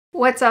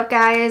What's up,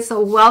 guys?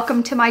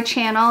 Welcome to my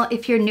channel.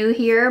 If you're new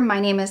here,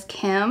 my name is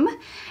Kim,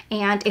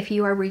 and if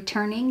you are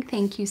returning,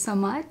 thank you so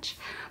much.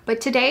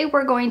 But today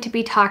we're going to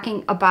be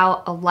talking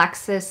about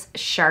Alexis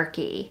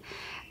Sharkey.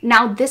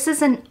 Now, this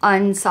is an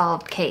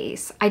unsolved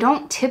case. I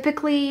don't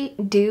typically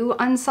do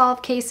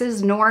unsolved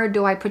cases, nor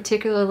do I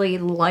particularly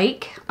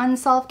like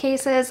unsolved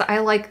cases. I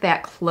like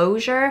that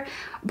closure,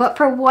 but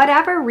for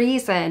whatever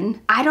reason,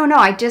 I don't know,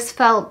 I just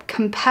felt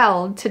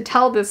compelled to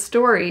tell this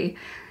story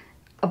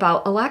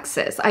about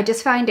Alexis. I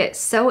just find it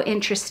so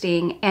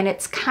interesting, and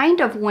it's kind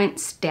of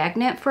went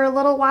stagnant for a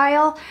little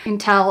while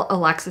until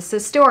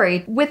Alexis's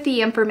story with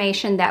the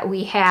information that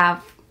we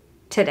have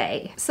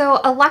today. So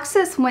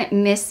Alexis went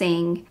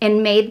missing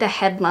and made the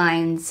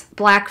headlines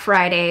Black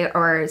Friday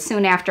or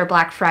soon after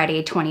Black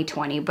Friday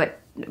 2020, but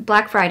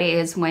Black Friday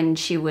is when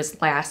she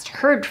was last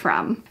heard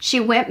from. She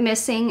went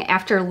missing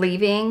after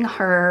leaving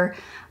her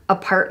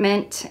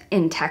apartment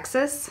in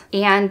Texas,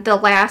 and the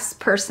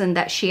last person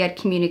that she had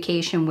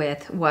communication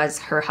with was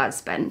her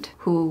husband,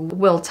 who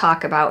we'll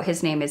talk about.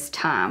 His name is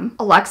Tom.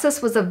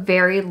 Alexis was a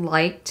very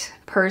liked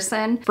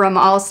person from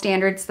all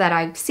standards that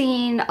I've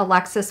seen.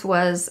 Alexis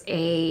was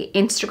a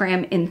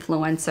Instagram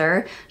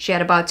influencer. She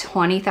had about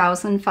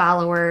 20,000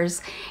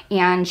 followers,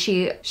 and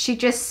she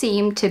just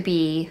seemed to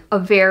be a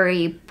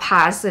very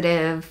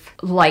positive,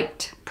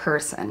 liked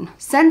person.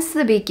 Since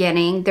the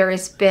beginning, there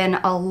has been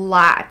a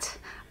lot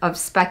of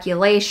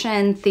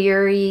speculation,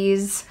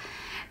 theories,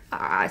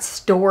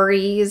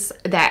 stories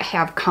that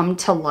have come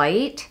to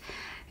light.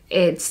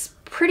 It's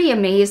pretty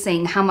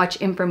amazing how much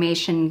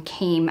information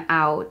came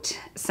out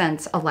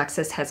since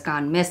Alexis has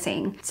gone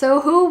missing. So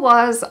who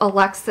was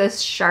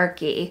Alexis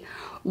Sharkey?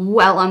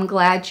 Well, I'm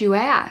glad you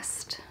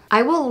asked.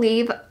 I will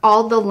leave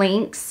all the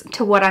links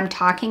to what I'm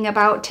talking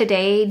about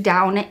today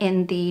down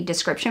in the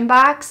description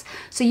box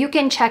so you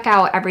can check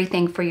out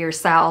everything for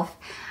yourself.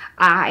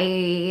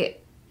 I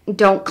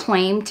don't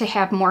claim to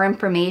have more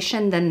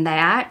information than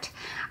that.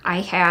 I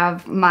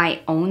have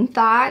my own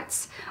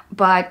thoughts,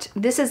 but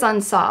this is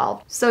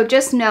unsolved. So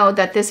just know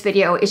that this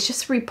video is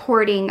just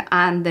reporting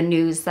on the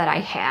news that I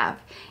have,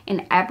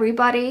 and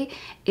everybody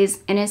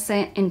is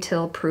innocent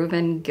until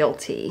proven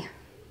guilty.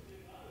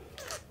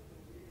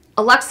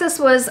 Alexis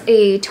was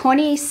a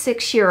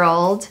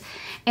 26-year-old,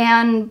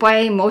 and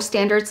by most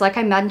standards, like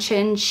I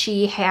mentioned,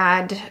 she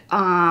had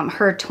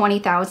her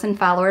 20,000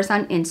 followers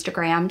on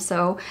Instagram.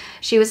 So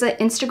she was an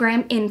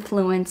Instagram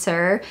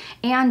influencer,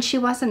 and she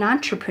was an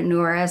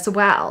entrepreneur as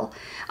well.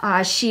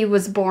 She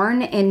was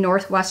born in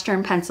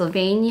northwestern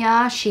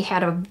Pennsylvania. She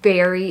had a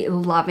very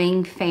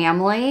loving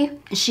family.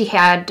 She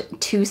had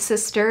two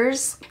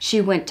sisters. She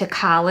went to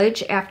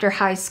college after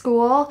high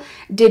school,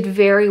 did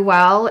very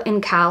well in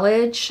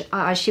college.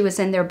 She was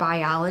in their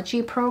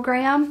biology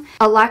program.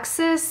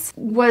 Alexis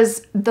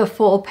was the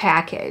full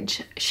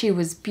package. She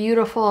was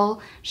beautiful,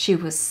 she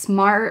was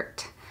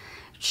smart,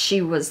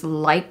 she was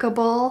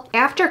likable.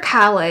 After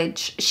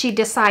college, she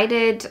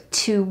decided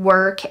to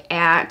work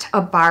at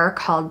a bar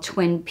called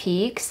Twin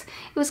Peaks.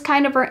 It was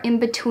kind of her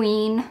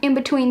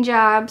in-between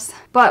jobs.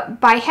 But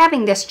by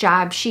having this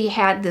job, she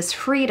had this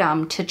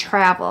freedom to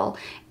travel,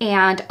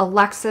 and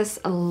Alexis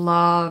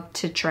loved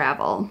to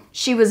travel.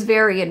 She was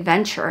very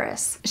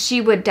adventurous.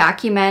 She would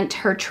document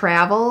her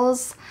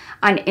travels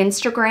on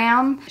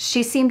Instagram.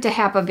 She seemed to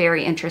have a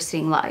very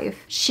interesting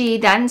life. She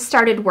then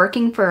started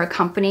working for a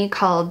company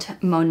called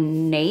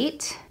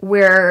Monat,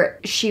 where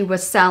she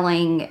was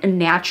selling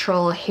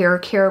natural hair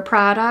care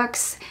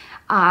products.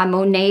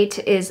 Monat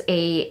is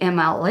a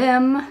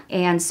MLM,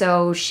 and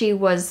so she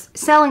was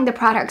selling the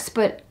products,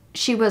 but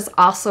she was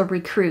also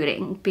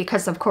recruiting,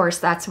 because of course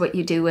that's what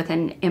you do with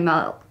an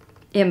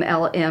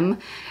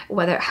MLM,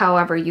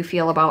 however you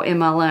feel about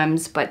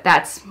MLMs, but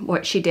that's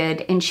what she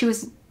did, and she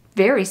was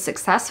very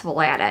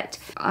successful at it.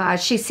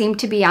 She seemed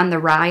to be on the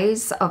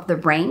rise of the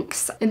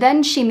ranks. And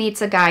then she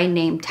meets a guy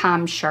named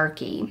Tom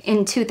Sharkey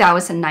in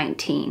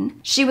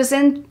 2019. She was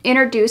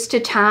introduced to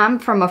Tom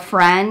from a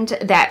friend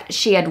that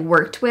she had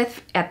worked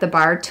with at the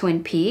bar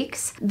Twin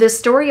Peaks. The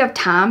story of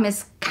Tom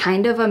is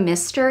kind of a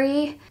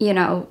mystery. You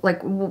know,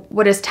 like,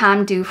 what does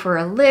Tom do for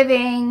a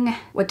living?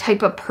 What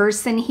type of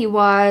person he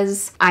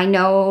was? I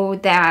know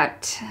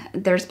that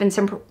there's been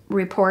some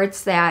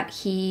reports that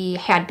he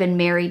had been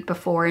married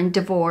before and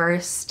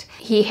divorced.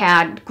 He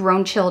had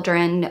grown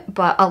children,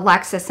 but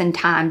Alexis and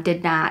Tom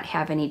did not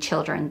have any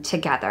children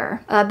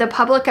together. The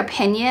public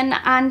opinion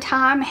on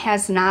Tom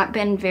has not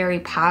been very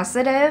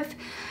positive.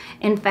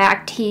 In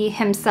fact, he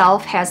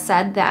himself has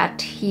said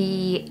that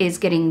he is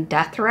getting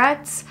death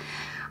threats.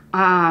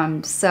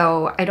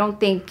 So I don't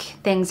think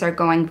things are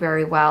going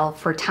very well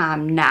for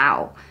Tom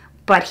now,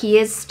 but he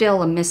is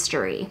still a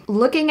mystery.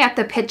 Looking at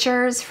the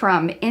pictures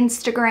from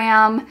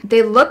Instagram,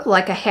 they look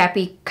like a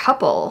happy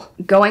couple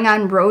going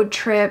on road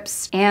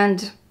trips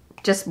and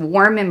just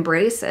warm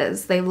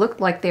embraces. They looked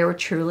like they were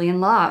truly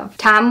in love.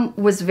 Tom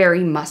was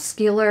very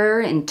muscular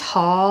and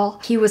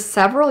tall. He was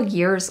several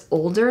years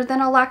older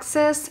than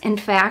Alexis. In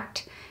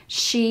fact,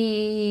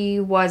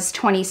 She was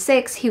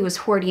 26, he was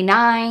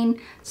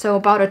 49, so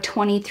about a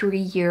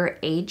 23-year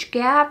age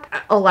gap.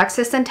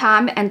 Alexis and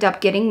Tom end up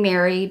getting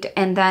married,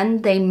 and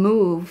then they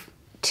move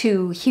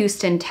to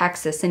Houston,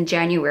 Texas in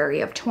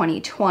January of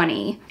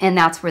 2020, and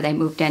that's where they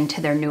moved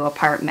into their new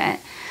apartment.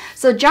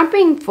 So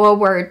jumping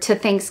forward to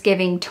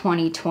Thanksgiving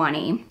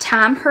 2020,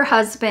 Tom, her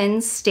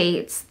husband,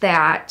 states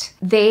that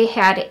they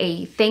had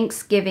a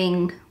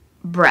Thanksgiving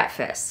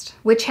breakfast,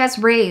 which has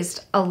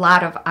raised a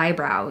lot of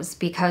eyebrows,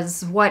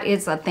 because what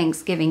is a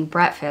Thanksgiving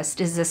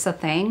breakfast? Is this a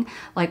thing?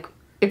 Like,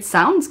 it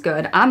sounds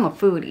good. I'm a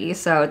foodie,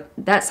 so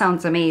that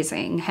sounds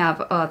amazing.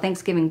 Have a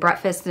Thanksgiving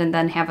breakfast and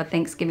then have a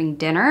Thanksgiving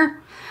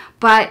dinner.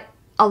 But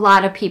a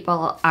lot of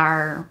people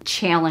are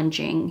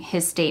challenging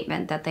his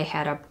statement that they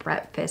had a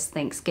breakfast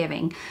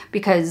Thanksgiving,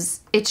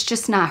 because it's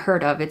just not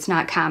heard of. It's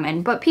not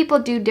common. But people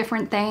do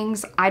different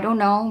things. I don't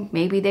know.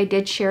 Maybe they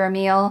did share a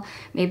meal.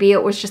 Maybe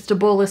it was just a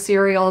bowl of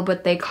cereal,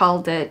 but they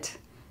called it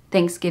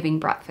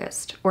Thanksgiving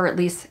breakfast. Or at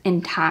least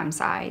in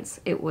Tom's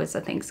eyes, it was a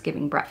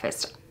Thanksgiving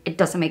breakfast. It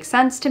doesn't make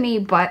sense to me,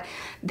 but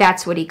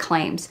that's what he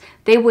claims.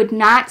 They would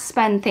not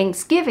spend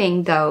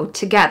Thanksgiving, though,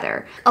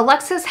 together.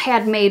 Alexis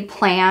had made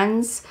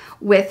plans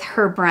with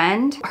her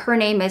friend. Her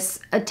name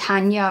is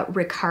Tanya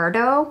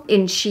Ricardo,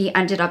 and she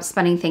ended up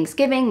spending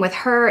Thanksgiving with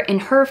her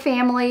and her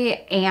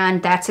family,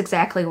 and that's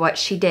exactly what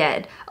she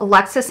did.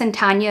 Alexis and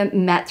Tanya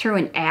met through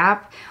an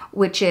app,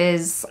 which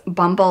is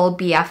Bumble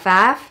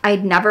BFF.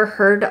 I'd never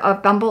heard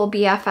of Bumble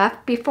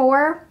BFF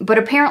before, but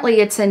apparently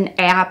it's an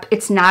app.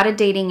 It's not a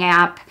dating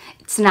app.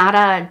 It's not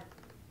a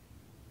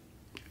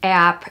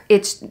app.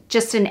 It's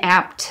just an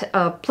app,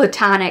 a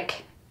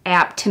platonic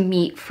app to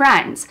meet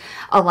friends.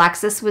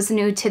 Alexis was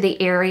new to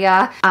the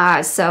area,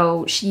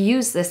 so she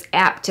used this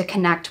app to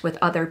connect with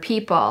other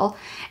people.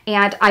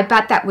 And I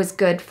bet that was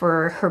good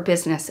for her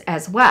business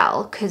as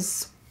well,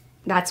 because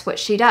that's what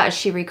she does.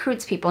 She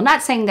recruits people.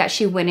 Not saying that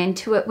she went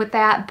into it with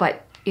that,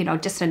 but you know,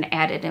 just an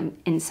added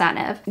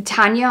incentive.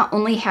 Tanya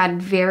only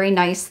had very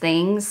nice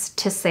things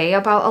to say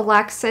about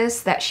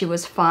Alexis, that she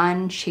was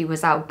fun, she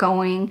was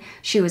outgoing,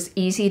 she was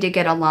easy to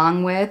get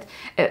along with.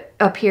 It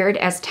appeared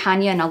as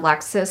Tanya and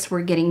Alexis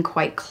were getting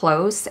quite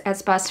close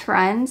as best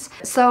friends.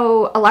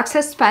 So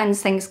Alexis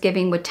spends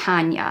Thanksgiving with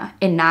Tanya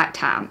and not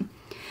Tom.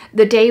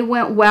 The day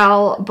went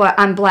well, but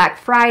on Black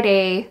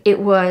Friday, it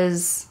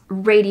was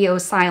radio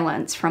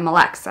silence from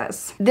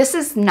Alexis. This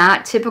is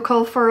not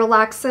typical for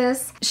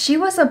Alexis. She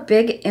was a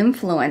big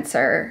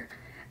influencer,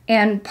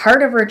 and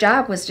part of her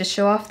job was to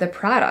show off the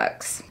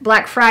products.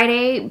 Black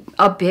Friday,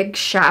 a big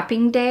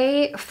shopping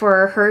day,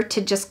 for her to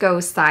just go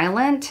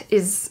silent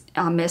is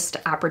a missed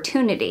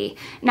opportunity.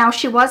 Now,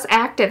 she was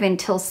active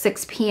until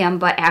 6 p.m.,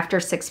 but after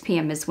 6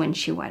 p.m. is when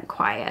she went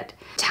quiet.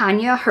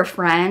 Tanya, her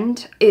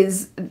friend,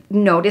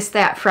 noticed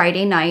that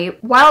Friday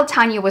night. While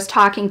Tanya was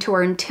talking to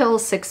her until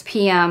 6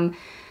 p.m.,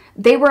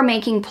 they were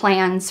making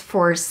plans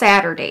for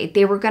Saturday.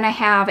 They were going to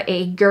have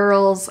a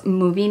girls'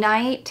 movie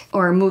night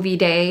or movie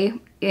day,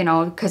 you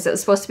know, because it was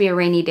supposed to be a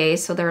rainy day.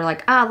 So they're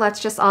like, let's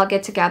just all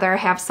get together,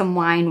 have some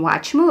wine,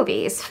 watch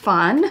movies.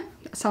 Fun.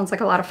 Sounds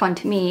like a lot of fun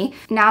to me.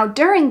 Now,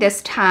 during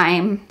this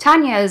time,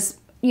 Tanya is,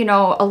 you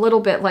know, a little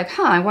bit like,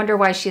 I wonder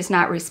why she's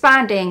not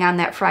responding on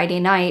that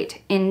Friday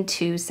night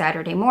into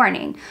Saturday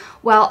morning.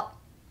 Well,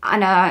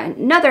 on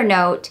another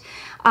note,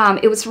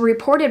 it was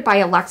reported by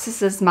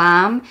Alexis's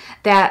mom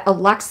that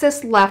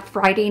Alexis left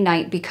Friday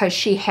night because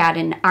she had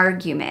an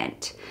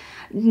argument.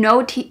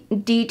 No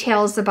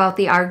details about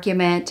the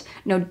argument,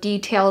 no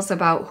details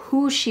about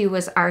who she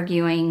was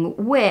arguing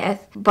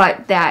with,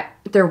 but that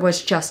there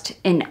was just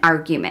an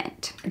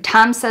argument.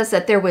 Tom says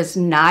that there was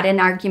not an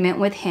argument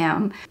with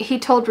him. He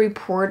told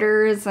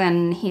reporters,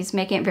 and he's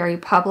making it very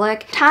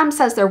public. Tom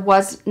says there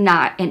was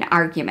not an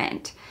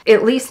argument,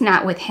 at least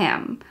not with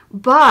him,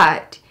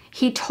 but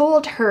he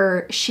told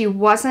her she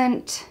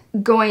wasn't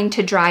going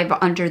to drive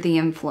under the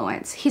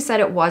influence. He said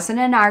it wasn't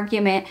an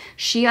argument.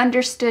 She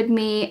understood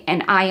me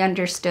and I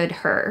understood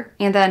her.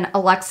 And then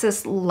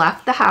Alexis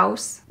left the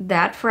house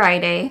that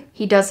Friday.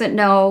 He doesn't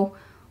know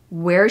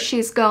where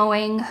she's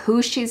going,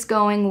 who she's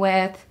going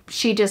with.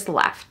 She just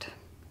left.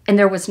 And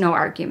there was no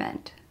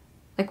argument.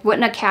 Like,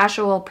 wouldn't a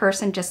casual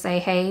person just say,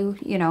 hey,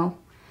 you know,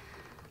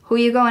 who are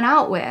you going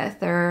out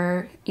with?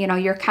 Or, you know,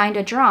 you're kind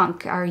of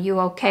drunk. Are you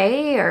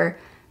okay? Or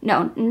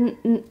no,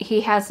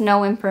 he has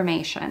no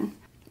information.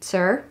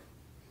 Sir,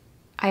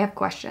 I have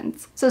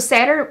questions. So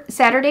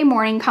Saturday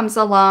morning comes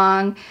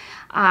along.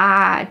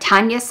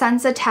 Tanya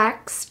sends a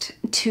text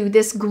to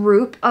this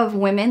group of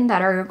women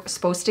that are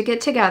supposed to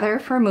get together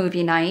for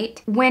movie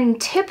night. When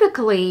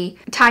typically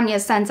Tanya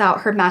sends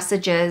out her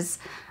messages,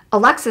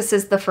 Alexis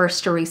is the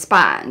first to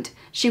respond.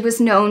 She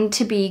was known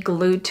to be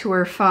glued to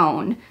her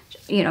phone,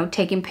 you know,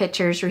 taking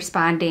pictures,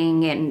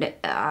 responding, and,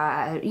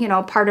 you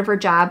know, part of her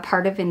job,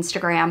 part of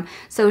Instagram.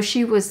 So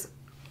she was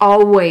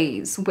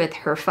always with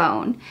her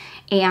phone.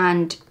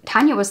 And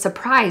Tanya was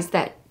surprised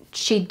that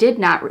she did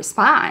not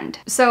respond.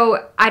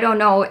 So I don't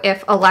know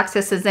if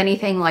Alexis is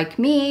anything like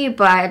me,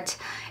 but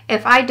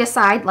if I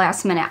decide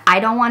last minute I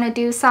don't want to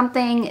do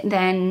something,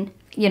 then,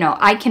 you know,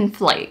 I can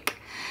flake.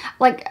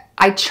 Like,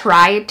 I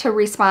tried to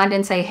respond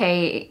and say,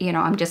 hey, you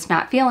know, I'm just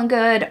not feeling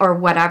good or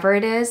whatever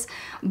it is.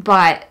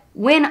 But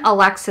when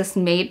Alexis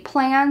made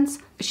plans,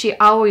 she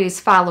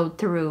always followed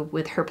through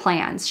with her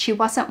plans. She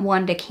wasn't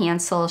one to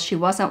cancel. She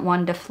wasn't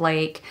one to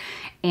flake.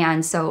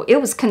 And so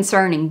it was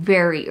concerning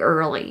very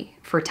early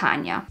for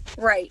Tanya.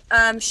 Right.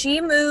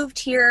 She moved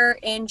here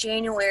in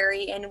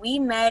January, and we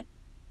met,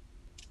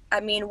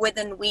 I mean,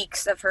 within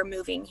weeks of her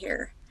moving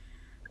here.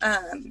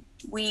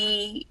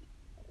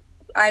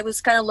 I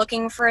was kind of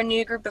looking for a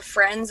new group of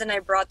friends, and I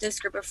brought this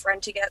group of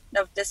friends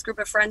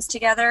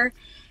together,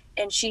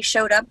 and she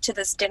showed up to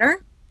this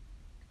dinner.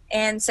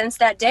 And since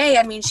that day,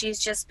 I mean, she's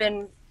just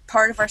been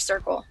part of our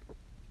circle.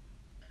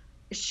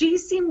 She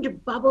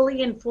seemed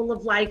bubbly and full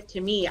of life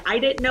to me. I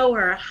didn't know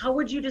her. How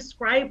would you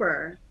describe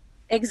her?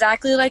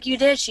 Exactly like you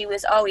did. She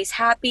was always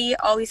happy,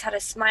 always had a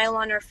smile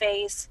on her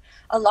face.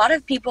 A lot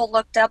of people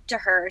looked up to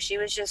her. She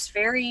was just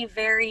very,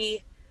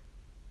 very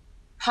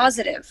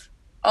positive,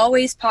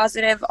 always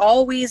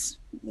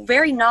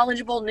very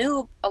knowledgeable,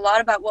 knew a lot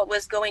about what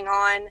was going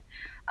on,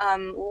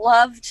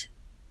 loved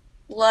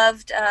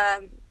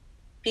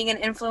being an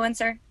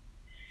influencer,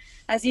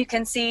 as you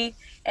can see,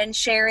 and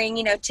sharing,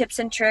 you know, tips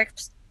and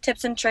tricks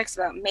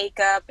about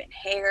makeup and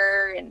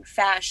hair and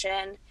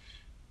fashion.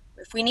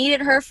 If we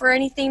needed her for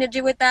anything to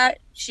do with that,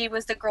 she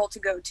was the girl to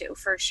go to,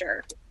 for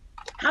sure.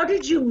 How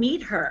did you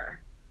meet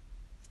her?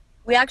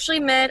 We actually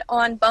met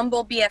on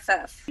Bumble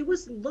BFF. She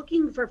was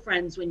looking for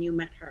friends when you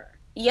met her.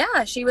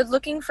 Yeah, she was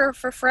looking for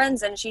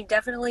friends, and she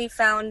definitely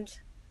found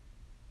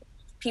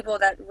people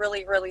that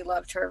really, really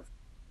loved her,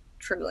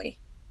 truly.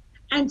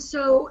 And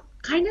so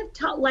kind of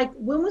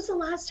when was the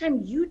last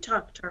time you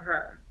talked to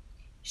her?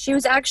 She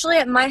was actually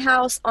at my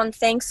house on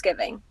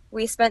Thanksgiving.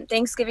 We spent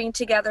Thanksgiving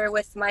together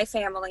with my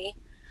family.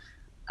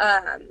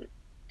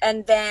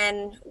 And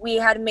then we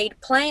had made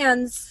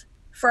plans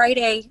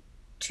Friday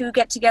to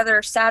get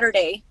together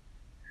Saturday,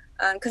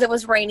 because it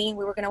was raining.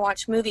 We were going to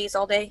watch movies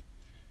all day.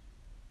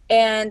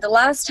 And the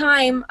last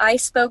time I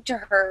spoke to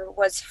her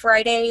was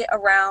Friday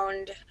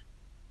around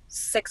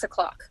 6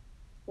 o'clock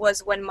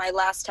was when my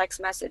last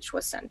text message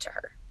was sent to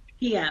her.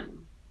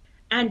 PM.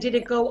 And did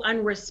it go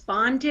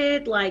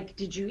unresponded?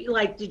 Did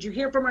you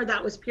hear from her?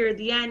 That was period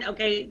the end.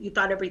 Okay. You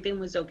thought everything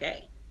was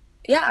okay.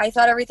 Yeah, I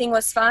thought everything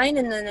was fine.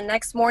 And then the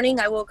next morning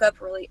I woke up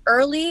really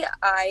early.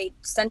 I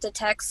sent a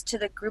text to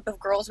the group of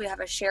girls. We have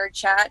a shared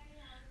chat,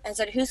 and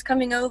said, who's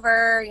coming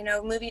over, you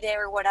know, movie day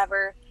or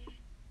whatever.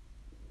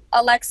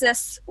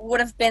 Alexis would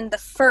have been the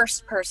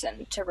first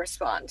person to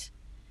respond.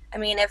 I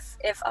mean,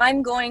 if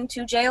I'm going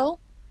to jail,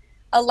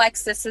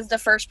 Alexis is the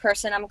first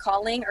person I'm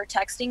calling or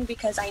texting,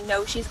 because I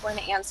know she's going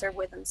to answer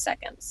within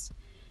seconds.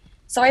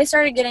 So I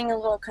started getting a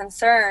little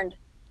concerned,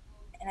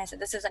 and I said,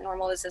 this isn't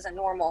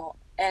normal.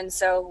 And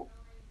so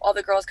all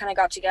the girls kind of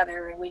got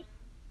together, and we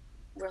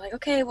were like,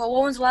 okay, well,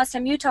 when was the last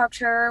time you talked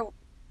to her?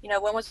 You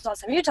know, when was the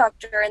last time you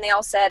talked to her? And they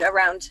all said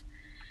around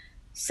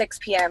 6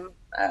 p.m.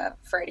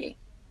 Friday.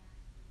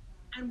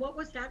 And what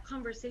was that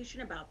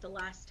conversation about, the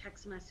last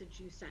text message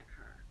you sent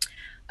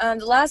her?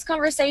 The last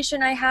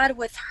conversation I had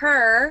with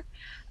her,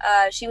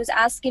 she was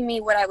asking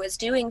me what I was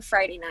doing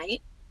Friday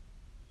night.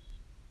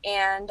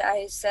 And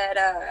I said,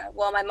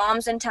 well, my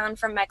mom's in town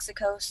from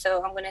Mexico,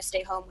 so I'm going to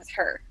stay home with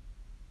her.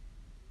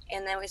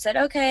 And then we said,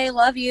 okay,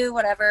 love you,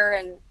 whatever.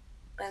 And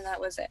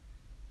that was it.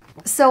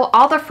 So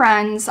all the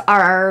friends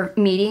are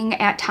meeting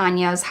at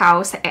Tanya's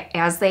house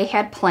as they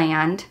had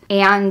planned.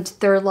 And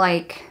they're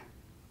like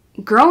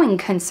growing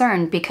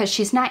concerned because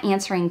she's not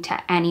answering to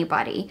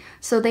anybody.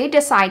 So they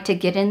decide to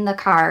get in the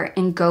car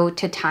and go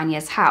to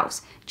Tanya's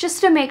house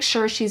just to make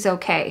sure she's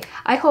okay.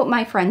 I hope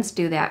my friends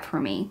do that for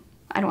me.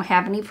 I don't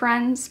have any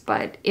friends,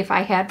 but if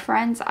I had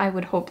friends, I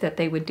would hope that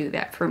they would do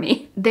that for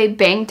me. They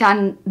banged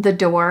on the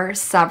door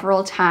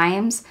several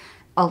times.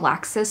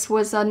 Alexis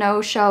was a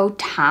no-show.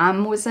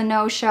 Tom was a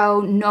no-show.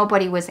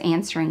 Nobody was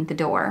answering the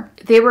door.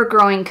 They were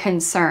growing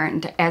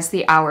concerned as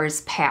the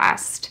hours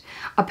passed.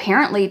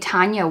 Apparently,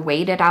 Tanya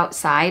waited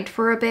outside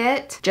for a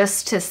bit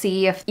just to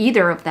see if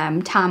either of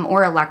them, Tom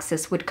or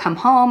Alexis, would come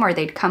home or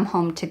they'd come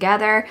home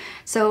together.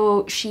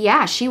 So she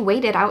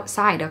waited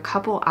outside a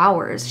couple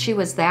hours. She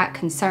was that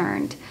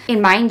concerned.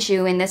 And mind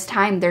you, in this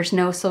time, there's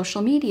no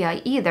social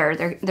media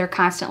either. They're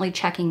constantly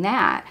checking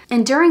that.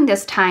 And during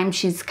this time,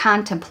 she's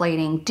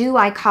contemplating, do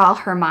I call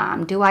her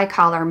mom? Do I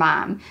call her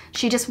mom?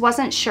 She just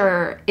wasn't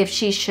sure if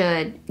she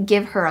should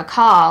give her a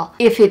call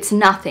if it's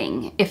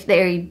nothing, if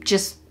they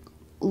just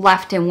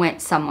left and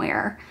went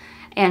somewhere.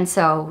 And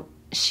so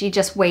she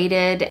just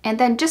waited. And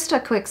then just a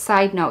quick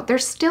side note, there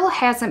still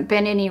hasn't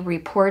been any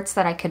reports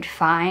that I could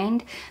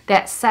find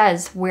that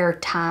says where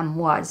Tom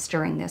was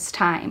during this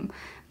time.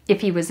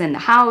 If he was in the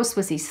house,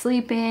 was he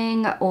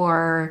sleeping,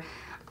 or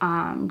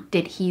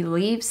did he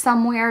leave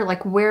somewhere?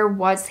 Like, where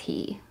was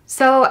he?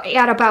 So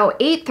at about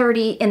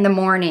 8:30 in the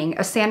morning,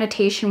 a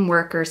sanitation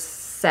worker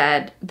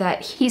said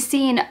that he's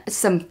seen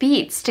some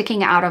feet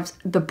sticking out of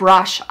the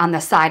brush on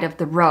the side of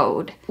the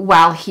road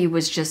while he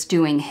was just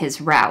doing his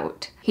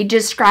route. He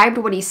described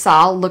what he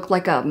saw looked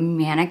like a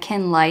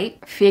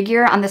mannequin-like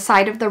figure on the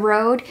side of the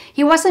road.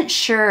 He wasn't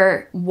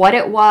sure what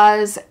it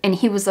was, and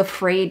he was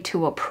afraid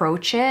to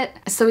approach it.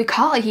 So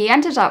he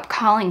ended up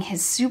calling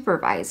his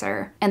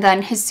supervisor. And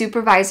then his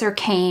supervisor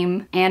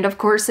came, and of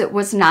course it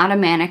was not a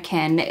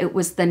mannequin. It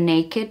was the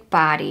naked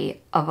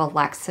body of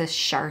Alexis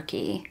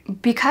Sharkey.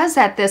 Because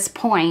at this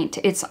point,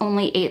 it's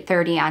only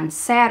 8:30 on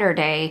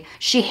Saturday,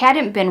 she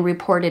hadn't been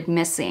reported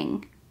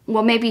missing.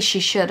 Well, maybe she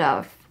should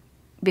have,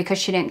 because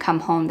she didn't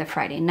come home the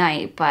Friday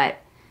night, but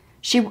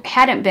she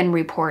hadn't been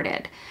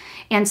reported.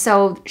 And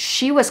so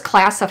she was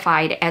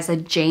classified as a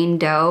Jane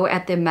Doe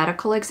at the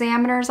medical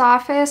examiner's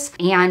office,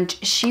 and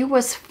she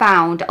was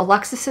found,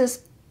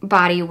 Alexis's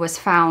body was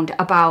found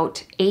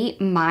about 8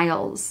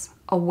 miles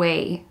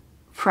away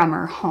from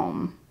her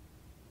home.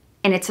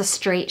 And it's a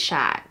straight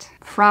shot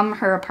from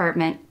her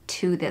apartment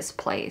to this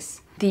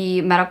place.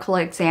 The medical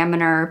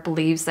examiner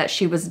believes that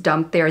she was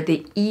dumped there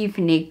the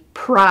evening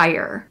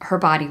prior her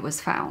body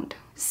was found.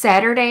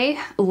 Saturday,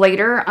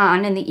 later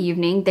on in the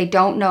evening, they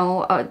don't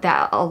know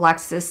that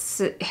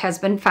Alexis has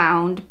been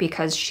found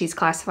because she's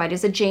classified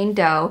as a Jane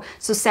Doe.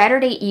 So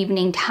Saturday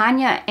evening,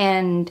 Tanya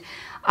and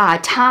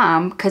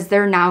Tom, because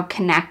they're now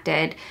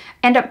connected,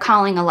 end up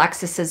calling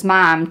Alexis's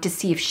mom to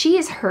see if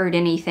she's heard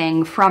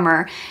anything from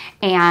her,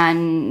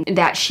 and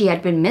that she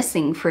had been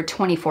missing for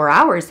 24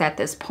 hours at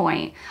this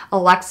point.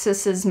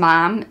 Alexis's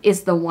mom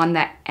is the one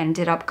that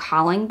ended up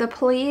calling the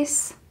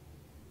police.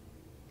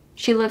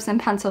 She lives in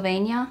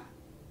Pennsylvania,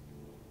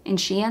 and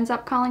she ends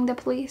up calling the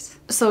police.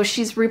 So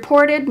she's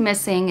reported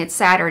missing. It's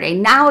Saturday.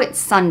 Now it's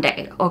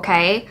Sunday,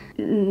 okay?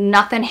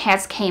 Nothing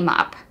has came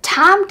up.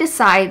 Tom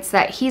decides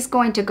that he's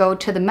going to go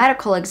to the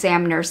medical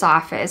examiner's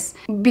office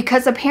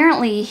because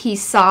apparently he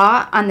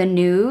saw on the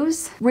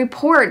news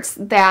reports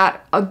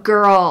that a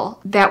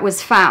girl that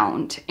was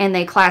found and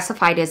they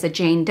classified as a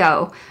Jane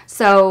Doe.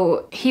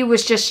 So he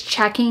was just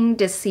checking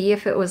to see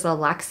if it was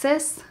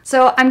Alexis.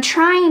 So I'm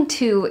trying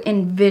to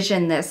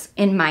envision this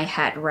in my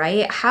head,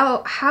 right?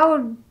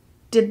 How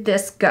did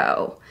this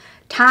go?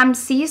 Tom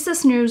sees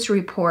this news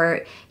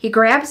report, he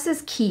grabs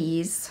his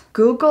keys,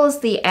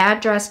 Googles the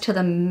address to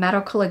the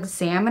medical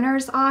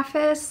examiner's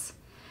office,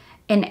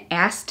 and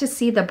asks to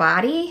see the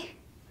body?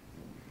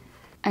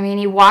 I mean,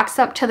 he walks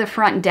up to the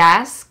front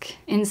desk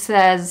and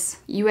says,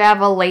 "You have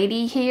a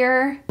lady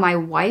here? My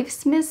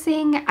wife's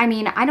missing?" I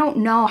mean, I don't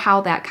know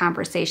how that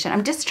conversation,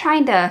 I'm just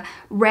trying to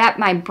wrap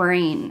my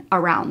brain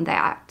around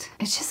that.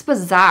 It's just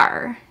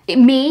bizarre.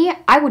 Me,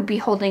 I would be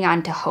holding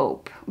on to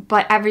hope,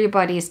 but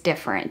everybody's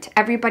different.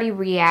 Everybody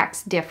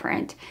reacts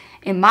different.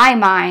 In my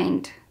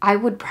mind, I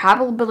would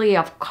probably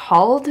have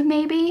called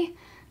maybe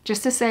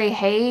just to say,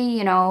 hey,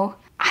 you know,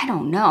 I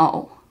don't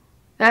know.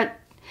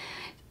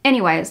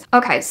 Anyways,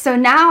 okay, so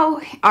now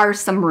are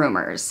some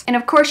rumors. And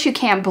of course you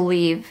can't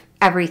believe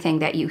everything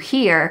that you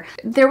hear.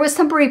 There was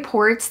some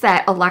reports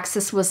that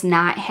Alexis was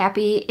not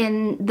happy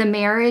in the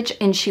marriage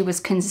and she was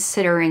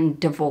considering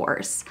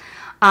divorce.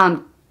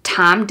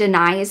 Tom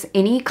denies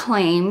any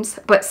claims,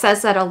 but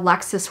says that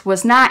Alexis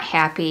was not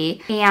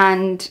happy.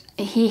 And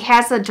he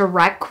has a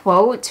direct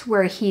quote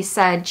where he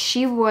said,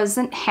 "She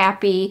wasn't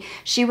happy.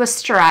 She was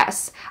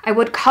stressed. I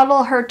would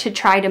cuddle her to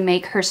try to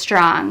make her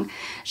strong.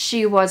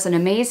 She was an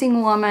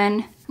amazing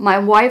woman. My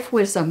wife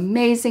was an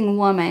amazing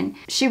woman.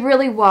 She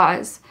really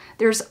was.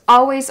 There's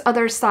always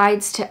other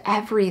sides to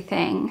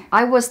everything.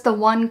 I was the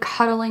one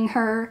cuddling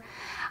her.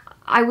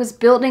 I was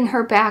building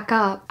her back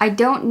up. I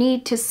don't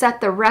need to set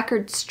the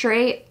record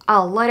straight.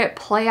 I'll let it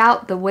play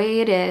out the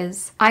way it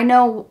is. I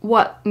know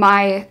what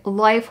my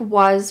life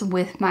was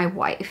with my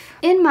wife."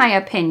 In my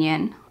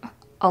opinion,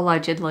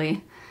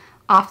 allegedly,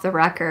 off the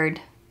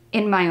record,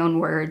 in my own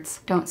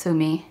words, don't sue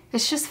me,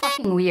 it's just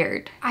fucking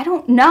weird. I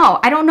don't know.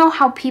 I don't know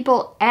how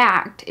people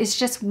act. It's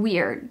just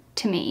weird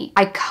to me.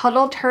 I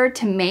cuddled her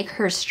to make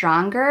her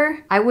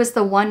stronger. I was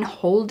the one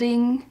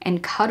holding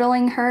and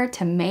cuddling her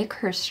to make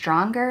her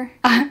stronger.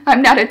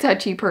 I'm not a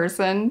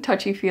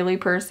touchy-feely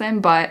person,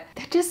 but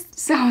that just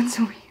sounds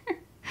weird.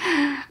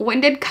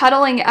 When did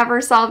cuddling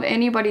ever solve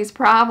anybody's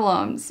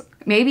problems?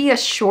 Maybe a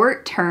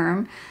short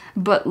term,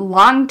 but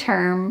long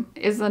term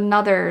is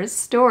another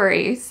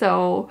story.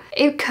 So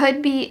it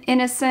could be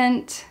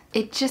innocent.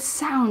 It just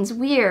sounds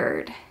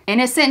weird.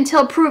 Innocent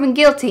until proven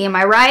guilty, am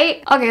I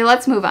right? Okay,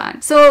 let's move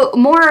on. So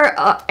more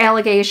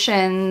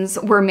allegations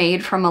were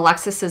made from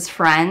Alexis's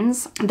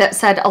friends that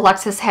said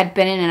Alexis had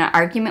been in an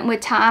argument with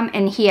Tom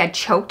and he had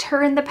choked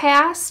her in the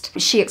past.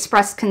 She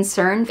expressed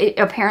concern.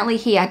 Apparently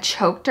he had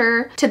choked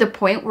her to the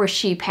point where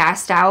she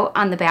passed out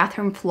on the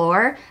bathroom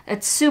floor.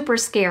 That's super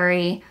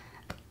scary.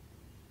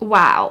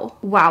 Wow.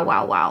 Wow,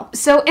 wow, wow.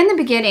 So in the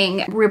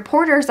beginning,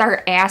 reporters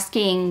are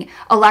asking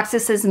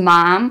Alexis's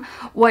mom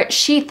what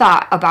she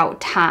thought about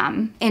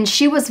Tom. And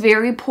she was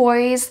very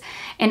poised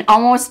and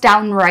almost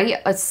downright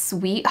a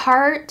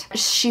sweetheart.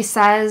 She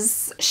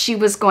says she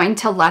was going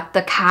to let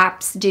the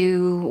cops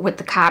do what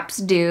the cops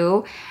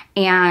do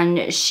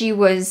and she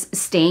was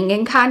staying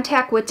in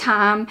contact with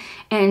Tom,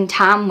 and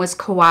Tom was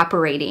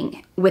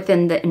cooperating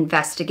within the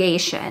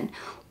investigation.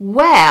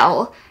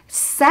 Well,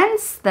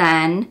 since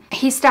then,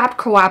 he stopped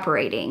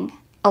cooperating.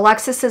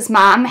 Alexis's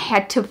mom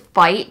had to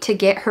fight to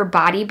get her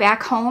body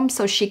back home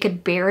so she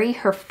could bury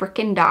her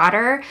freaking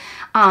daughter.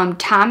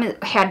 Tom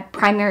had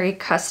primary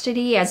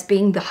custody as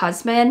being the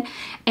husband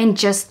and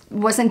just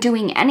wasn't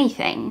doing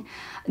anything.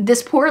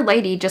 This poor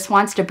lady just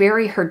wants to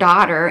bury her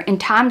daughter, and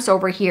Tom's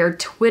over here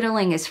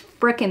twiddling his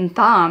frickin'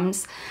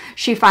 thumbs.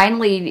 She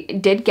finally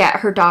did get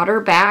her daughter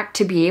back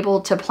to be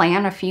able to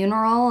plan a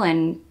funeral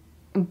and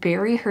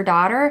bury her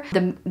daughter.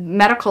 The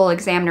medical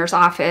examiner's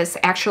office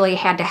actually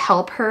had to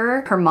help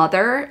her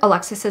mother,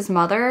 Alexis's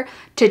mother,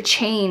 to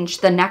change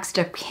the next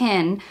of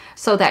kin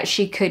so that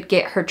she could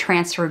get her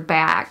transferred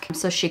back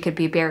so she could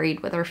be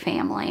buried with her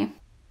family.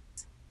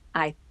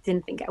 I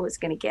didn't think I was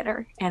going to get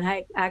her, and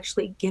I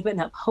actually given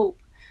up hope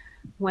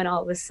when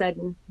all of a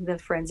sudden the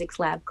forensics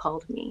lab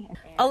called me.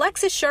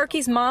 Alexis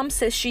Sharkey's mom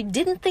says she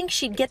didn't think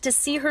she'd get to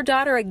see her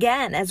daughter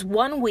again as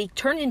 1 week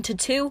turned into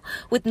 2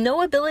 with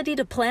no ability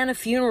to plan a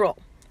funeral.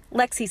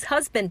 Lexi's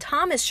husband,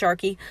 Thomas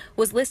Sharkey,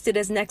 was listed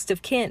as next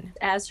of kin.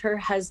 As her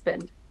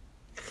husband,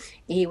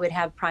 he would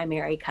have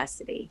primary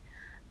custody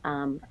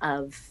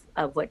of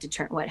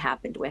what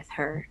happened with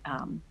her.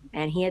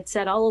 And he had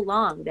said all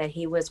along that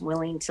he was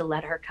willing to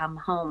let her come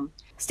home.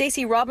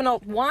 Stacy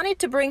Robinault wanted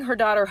to bring her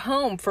daughter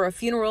home for a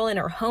funeral in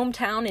her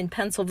hometown in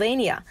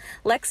Pennsylvania.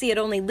 Lexi had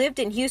only lived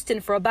in Houston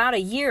for about a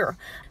year,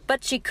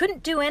 but she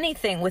couldn't do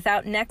anything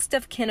without next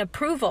of kin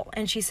approval,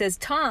 and she says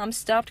Tom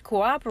stopped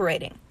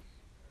cooperating.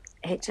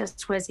 It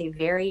just was a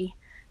very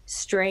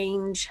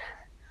strange,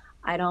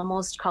 I'd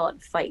almost call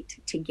it fight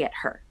to get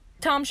her.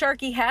 Tom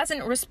Sharkey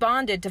hasn't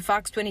responded to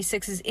Fox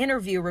 26's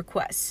interview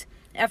requests.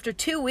 After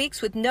 2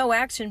 weeks with no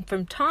action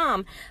from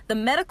Tom, the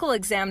medical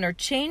examiner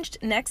changed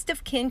next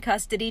of kin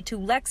custody to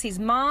Lexi's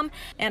mom,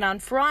 and on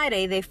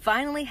Friday they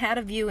finally had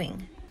a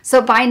viewing.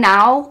 So by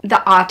now,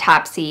 the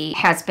autopsy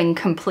has been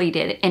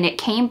completed, and it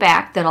came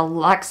back that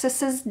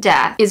Alexis's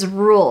death is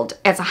ruled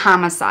as a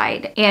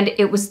homicide, and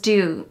it was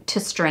due to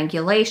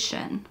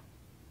strangulation.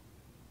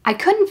 I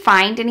couldn't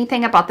find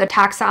anything about the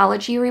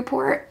toxicology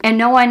report, and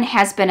no one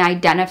has been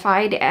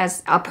identified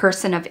as a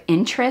person of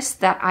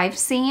interest that I've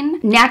seen.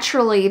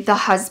 Naturally, the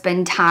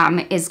husband, Tom,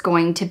 is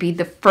going to be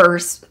the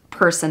first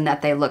person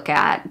that they look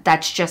at.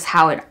 That's just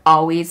how it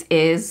always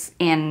is,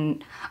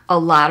 and a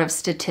lot of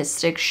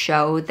statistics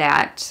show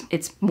that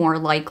it's more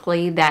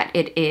likely that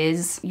it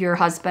is your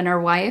husband or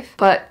wife.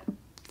 But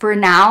for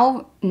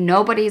now,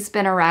 nobody's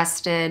been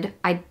arrested.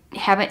 I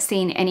haven't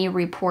seen any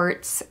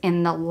reports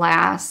in the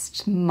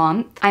last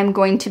month. I'm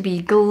going to be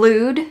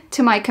glued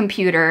to my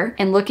computer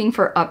and looking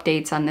for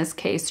updates on this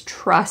case.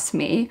 Trust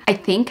me. I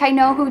think I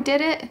know who did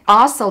it.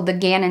 Also, the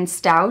Gannon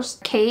Stouse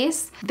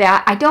case,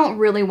 that I don't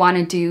really want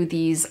to do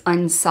these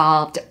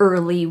unsolved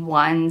early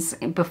ones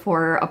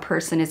before a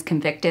person is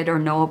convicted or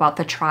know about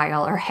the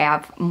trial or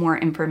have more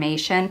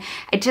information.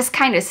 It just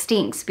kind of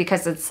stinks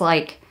because it's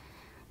like,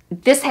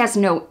 this has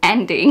no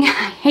ending.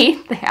 I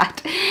hate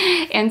that.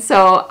 And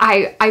so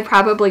I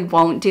probably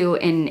won't do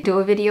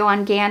a video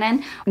on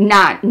Gannon.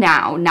 Not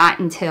now, not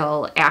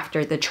until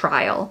after the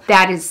trial.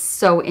 That is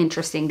so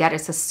interesting. That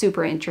is a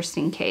super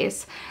interesting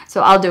case. So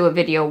I'll do a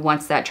video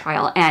once that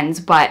trial ends,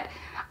 but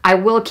I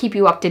will keep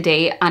you up to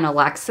date on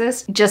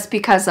Alexis just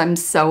because I'm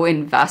so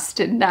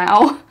invested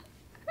now.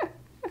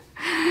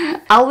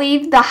 I'll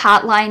leave the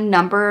hotline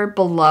number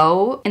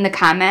below in the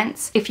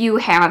comments if you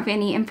have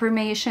any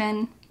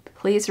information.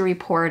 Please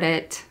report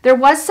it. There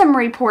was some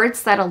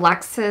reports that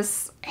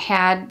Alexis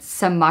had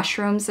some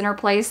mushrooms in her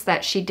place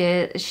that she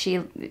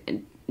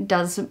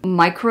does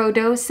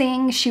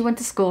microdosing. She went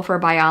to school for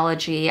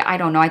biology. I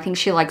don't know. I think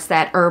she likes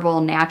that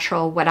herbal,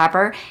 natural,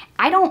 whatever.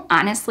 I don't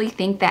honestly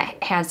think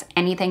that has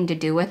anything to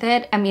do with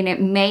it. I mean,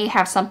 it may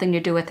have something to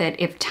do with it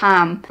if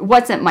Tom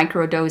wasn't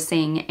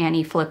microdosing and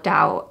he flipped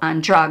out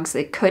on drugs.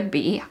 It could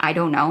be. I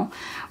don't know.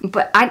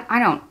 But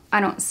I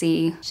don't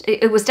see.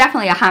 It was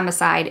definitely a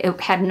homicide.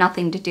 It had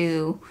nothing to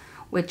do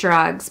with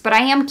drugs. But I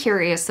am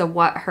curious of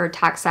what her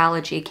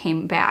toxicology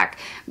came back,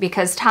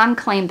 because Tom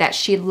claimed that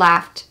she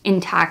left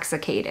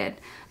intoxicated.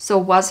 So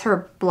was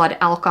her blood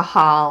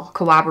alcohol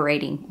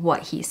corroborating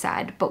what he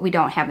said? But we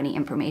don't have any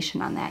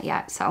information on that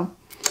yet. So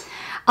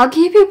I'll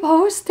keep you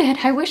posted.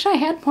 I wish I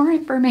had more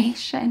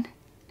information.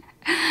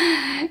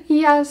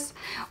 Yes.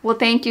 Well,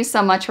 thank you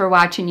so much for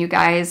watching, you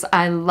guys.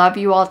 I love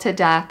you all to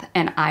death,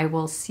 and I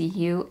will see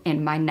you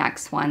in my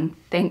next one.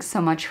 Thanks so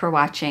much for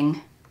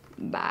watching.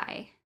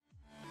 Bye.